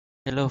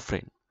Hello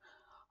friend,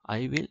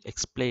 I will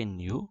explain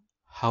you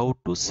how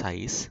to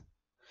size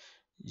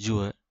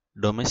your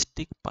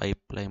domestic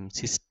pipeline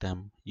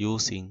system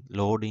using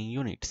loading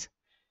units.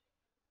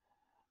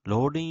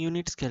 Loading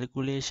units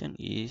calculation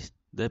is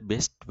the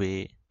best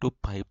way to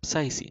pipe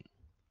sizing.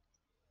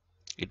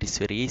 It is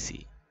very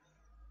easy.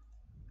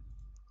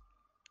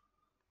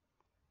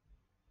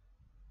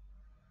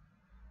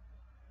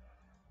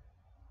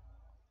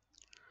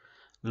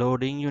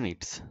 Loading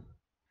units.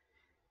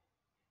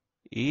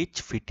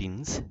 Each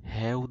fittings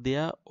have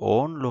their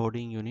own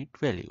loading unit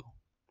value.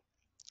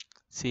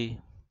 See,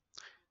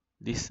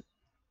 this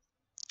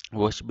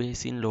wash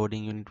basin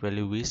loading unit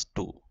value is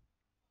 2.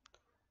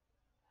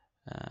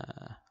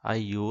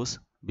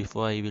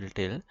 Before I will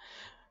tell,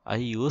 I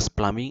use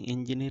Plumbing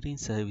Engineering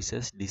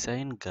Services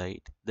Design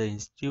Guide, the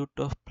Institute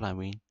of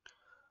Plumbing,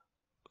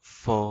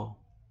 for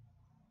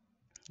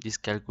this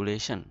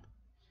calculation.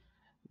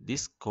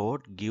 This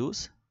code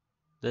gives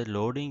the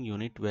loading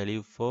unit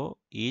value for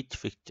each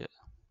fixture.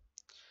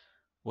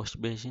 Wash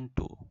basin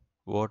 2,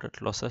 water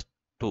closet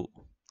 2,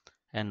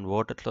 and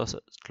water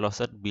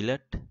closet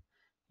billet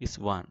is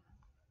 1,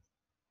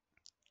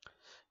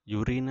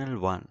 urinal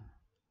 1,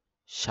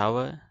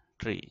 shower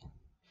 3,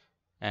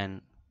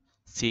 and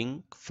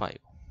sink 5.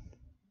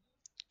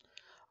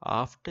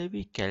 After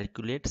we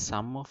calculate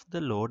sum of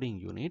the loading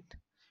unit,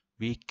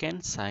 we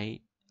can size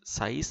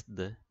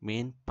the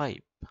main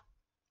pipe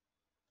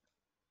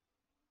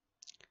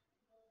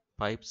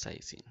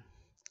sizing.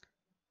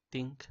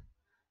 Think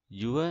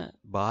your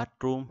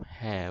bathroom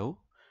have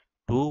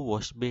 2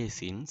 wash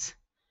basins,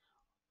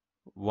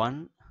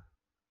 1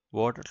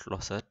 water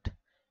closet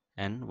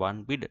and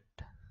 1 bidet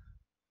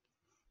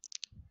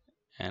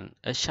and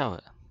a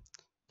shower.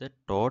 The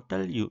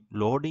total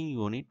loading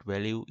unit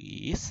value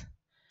is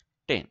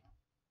 10.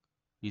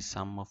 We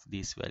sum of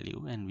this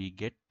value and we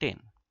get 10.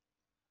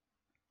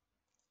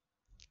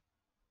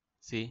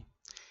 See,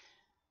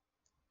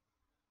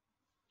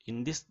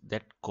 in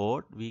that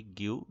code we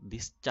give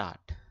this chart.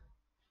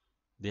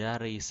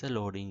 There is a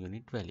loading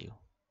unit value.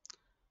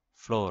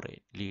 Flow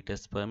rate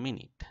liters per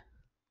minute.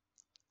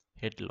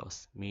 Head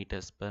loss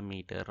meters per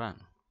meter run.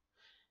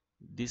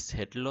 This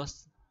head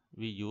loss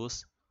we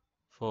use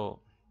for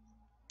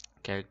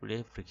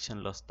calculate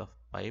friction loss of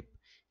pipe.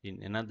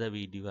 In another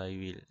video I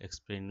will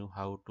explain you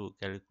how to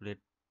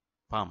calculate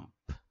pump.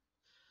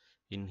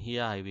 In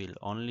here I will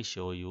only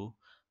show you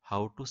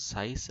how to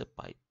size a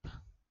pipe.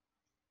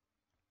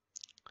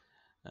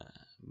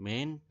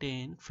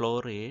 Maintain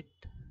flow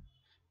rate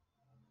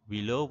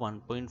below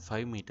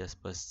 1.5 meters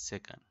per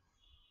second.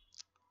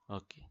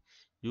 Okay,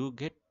 you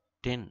get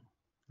 10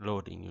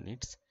 loading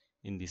units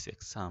in this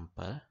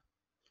example,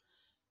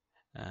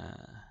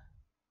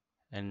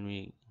 and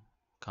we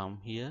come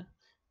here.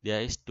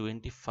 There is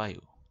 25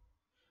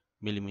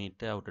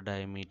 millimeter outer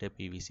diameter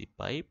PVC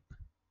pipe,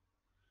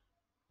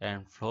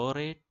 and flow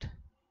rate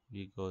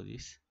we go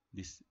this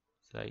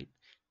side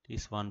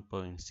is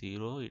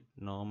 1.0. It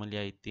normally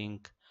I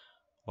think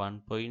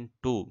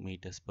 1.2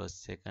 meters per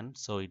second,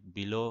 so it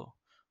below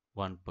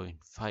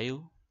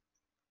 1.5,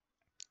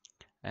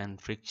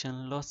 and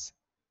friction loss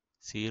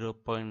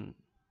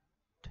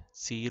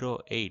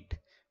 0.08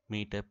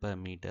 meter per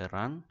meter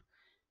run,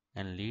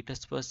 and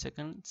liters per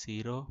second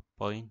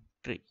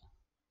 0.3.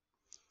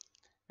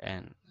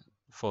 And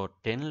for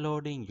 10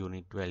 loading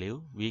unit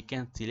value we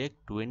can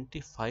select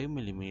 25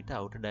 millimeter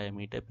outer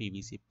diameter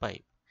PVC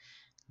pipe.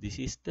 This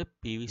is the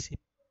PVC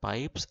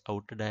pipes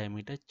outer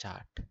diameter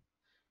chart.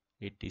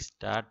 It is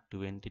start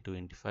 20,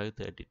 25,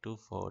 32,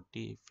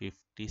 40,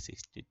 50,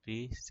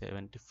 63,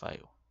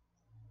 75.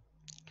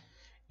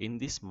 In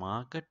this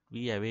market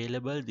we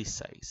available this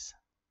size.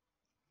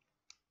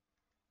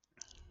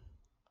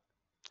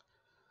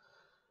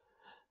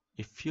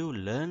 If you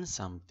learn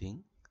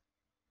something,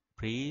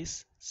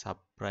 please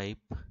subscribe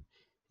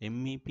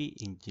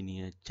MEP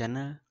Engineer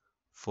channel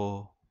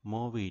for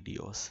more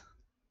videos.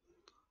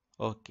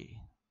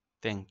 Okay,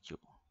 thank you.